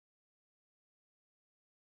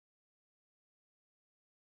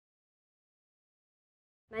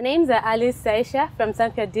My name's Saisha from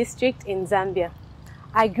Camfed district in Zambia.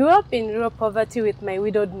 I grew up in rural poverty with my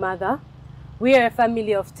widowed mother. We are a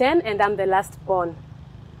family of 10 and I'm the last born.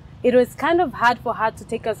 It was kind of hard for her to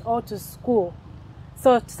take us all to school.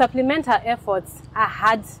 So to supplement her efforts, I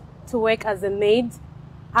had to work as a maid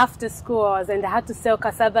after school hours and I had to sell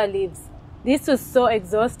cassava leaves. This was so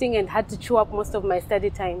exhausting and had to chew up most of my study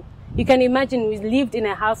time. You can imagine we lived in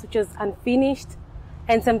a house which was unfinished,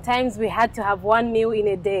 and sometimes we had to have one meal in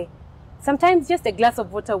a day. Sometimes just a glass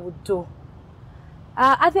of water would do.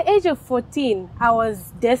 At the age of 14, I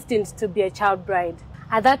was destined to be a child bride.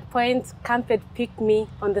 At that point, Camfed picked me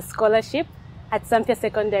on the scholarship at Zambia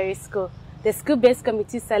Secondary School. The school-based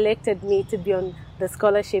committee selected me to be on the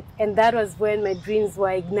scholarship, and that was when my dreams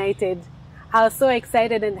were ignited. I was so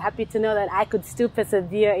excited and happy to know that I could still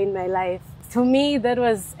persevere in my life. To me, that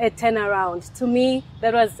was a turnaround. To me,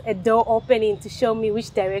 that was a door opening to show me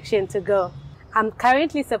which direction to go. I'm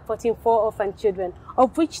currently supporting 4 orphan children,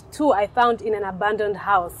 of which 2 I found in an abandoned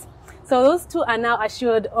house. So those 2 are now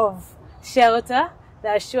assured of shelter,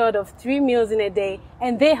 they're assured of 3 meals in a day,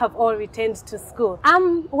 and they have all returned to school.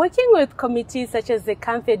 I'm working with committees such as the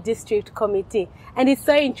Camfed District Committee, and it's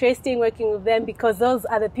so interesting working with them because those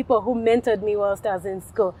are the people who mentored me whilst I was in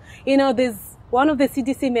school. You know, there's one of the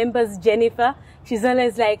CDC members, Jennifer, she's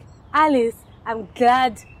always like, Alice, I'm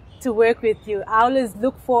glad to work with you. I always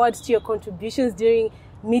look forward to your contributions during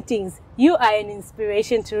meetings. You are an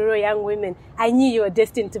inspiration to rural young women. I knew you were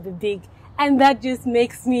destined to be big. And that just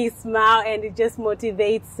makes me smile and it just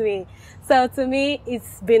motivates me. So to me,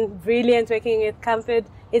 it's been brilliant working with Camfed.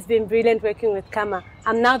 It's been brilliant working with CAMA.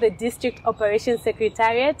 I'm now the District Operations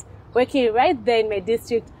Secretariat, working right there in my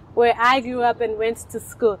district where I grew up and went to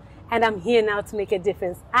school. And I'm here now to make a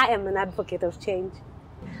difference. I am an advocate of change.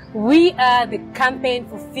 We are the Campaign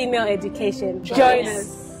for Female Education. Join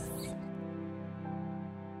us.